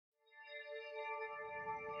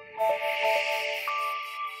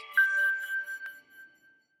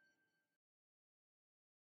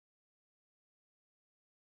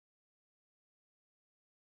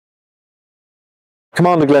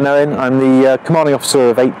Commander Glenn Owen. I'm the Commanding Officer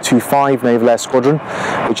of 825 Naval Air Squadron,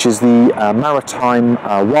 which is the maritime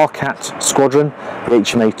Wildcat Squadron, the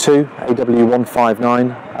HMA.2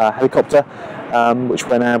 AW159 helicopter, which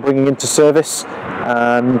we're now bringing into service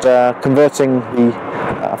and converting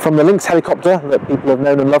from the Lynx helicopter that people have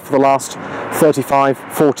known and loved for the last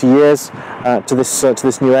 35-40 years to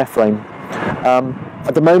this new airframe.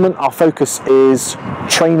 At the moment, our focus is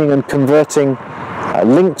training and converting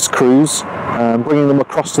Lynx crews, bringing them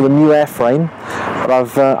across to the new airframe.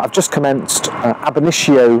 But I've just commenced ab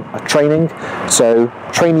initio training, so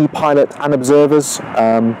trainee pilot and observers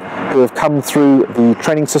who have come through the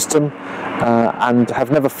training system and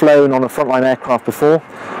have never flown on a frontline aircraft before.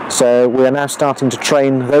 So we are now starting to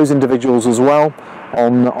train those individuals as well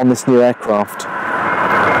on this new aircraft.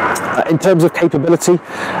 In terms of capability,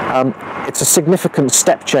 it's a significant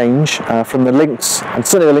step change from the Lynx, and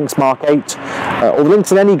certainly the Lynx Mark 8, or the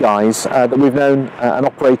Lynx in any guise that we've known and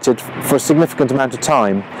operated for a significant amount of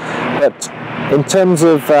time. But in terms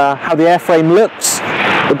of how the airframe looks,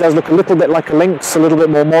 it does look a little bit like a Lynx, a little bit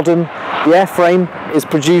more modern. The airframe is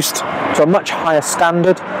produced to a much higher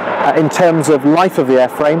standard in terms of life of the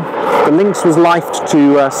airframe. The Lynx was lifed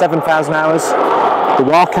to 7,000 hours. The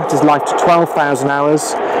Wildcat is lifed to 12,000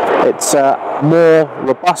 hours. It's a more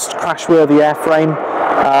robust, crash-worthy airframe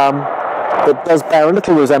that does bear a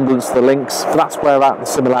little resemblance to the Lynx, but that's where the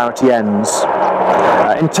similarity ends.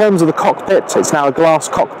 In terms of the cockpit, it's now a glass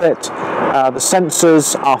cockpit. The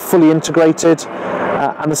sensors are fully integrated,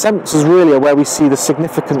 and the sensors really are where we see the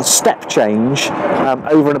significant step change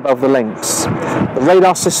over and above the Lynx. The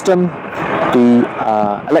radar system, the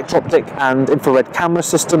electro-optic and infrared camera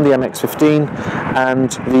system, the MX-15,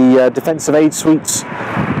 and the defensive aid suites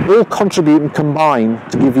all contribute and combine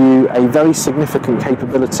to give you a very significant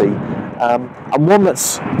capability, and one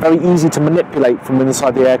that's very easy to manipulate from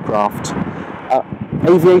inside the aircraft.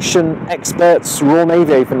 Aviation experts, Royal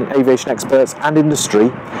Navy aviation experts and industry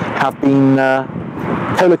have been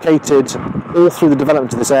co-located all through the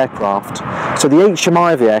development of this aircraft. So the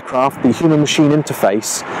HMI of the aircraft, the human-machine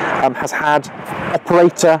interface, has had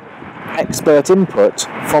operator expert input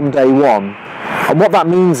from day one. And what that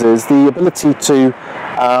means is the ability to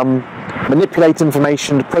manipulate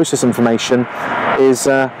information, to process information is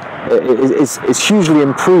hugely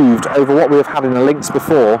improved over what we have had in a Lynx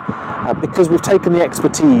before, because we've taken the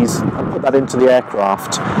expertise and put that into the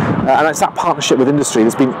aircraft. And it's that partnership with industry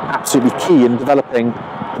that's been absolutely key in developing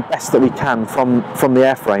the best that we can from the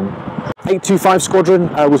airframe. 825 Squadron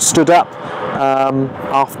was stood up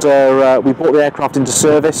after we brought the aircraft into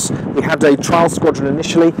service. We had a trial squadron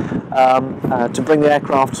initially to bring the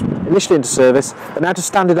aircraft initially into service, but now to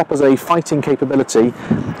stand it up as a fighting capability.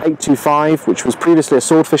 825, which was previously a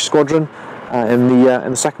swordfish squadron in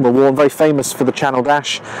the Second World War, and very famous for the Channel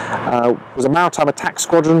Dash, was a maritime attack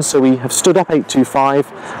squadron. So we have stood up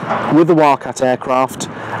 825 with the Wildcat aircraft,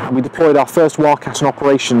 and we deployed our first Wildcat in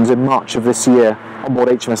operations in March of this year on board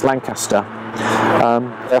HMS Lancaster.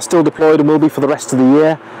 They are still deployed and will be for the rest of the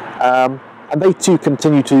year, and they too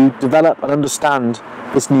continue to develop and understand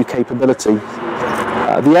this new capability.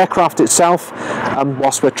 The aircraft itself,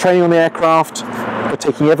 whilst we're training on the aircraft, we're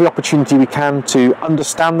taking every opportunity we can to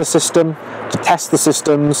understand the system, to test the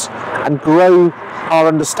systems, and grow our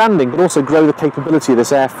understanding, but also grow the capability of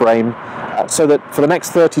this airframe, so that for the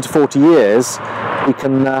next 30 to 40 years we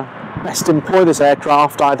can best employ this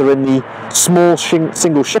aircraft either in the small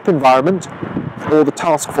single ship environment or the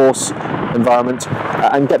task force environment,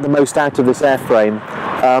 and get the most out of this airframe.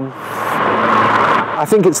 I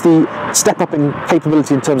think it's the step up in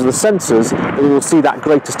capability in terms of the sensors that we will see that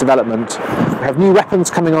greatest development. We have new weapons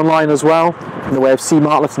coming online as well, in the way of Sea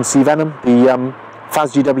Martlet and Sea Venom, the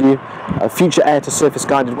FASGW, Future Air to Surface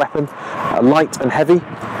Guided Weapon, light and heavy,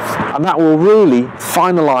 and that will really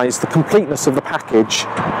finalise the completeness of the package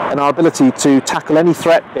and our ability to tackle any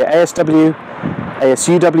threat, be it ASW,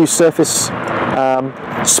 ASUW, surface,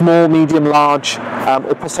 small, medium, large,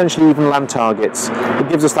 or potentially even land targets. It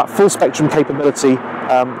gives us that full spectrum capability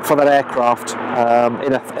for that aircraft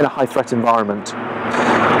in a high threat environment.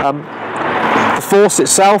 The force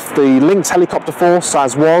itself, the Lynx helicopter force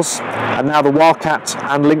as was, and now the Wildcat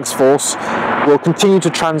and Lynx force, will continue to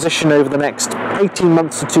transition over the next 18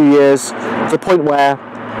 months to 2 years to the point where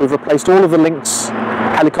we've replaced all of the Lynx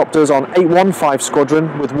helicopters on 815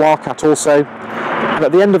 Squadron with Wildcat also, and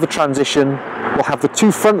at the end of the transition we'll have the two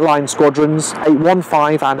frontline squadrons,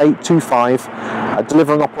 815 and 825,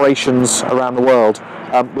 delivering operations around the world.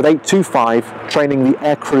 with 825 training the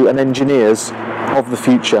aircrew and engineers of the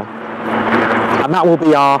future. And that will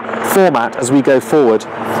be our format as we go forward,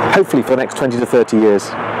 hopefully for the next 20 to 30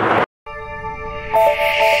 years.